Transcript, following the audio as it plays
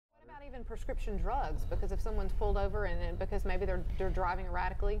even prescription drugs? Because if someone's pulled over and because maybe they're driving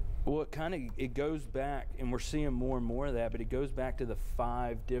erratically. Well, it goes back, and we're seeing more and more of that. But it goes back to the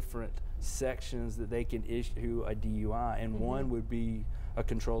 5 different sections that they can issue a DUI, and one would be a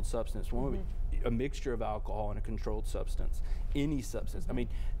controlled substance. One would be a mixture of alcohol and a controlled substance. Any substance. I mean,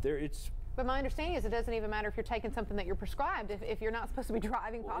 it's. But my understanding is it doesn't even matter if you're taking something that you're prescribed. If you're not supposed to be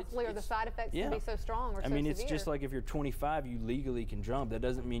driving, possibly, or the side effects can be so strong or so severe. I mean, it's just like if you're 25, you legally can jump. That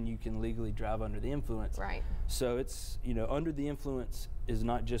doesn't mean you can legally drive under the influence. Right. So it's, under the influence is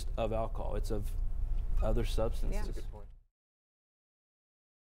not just of alcohol, it's of other substances. Yeah.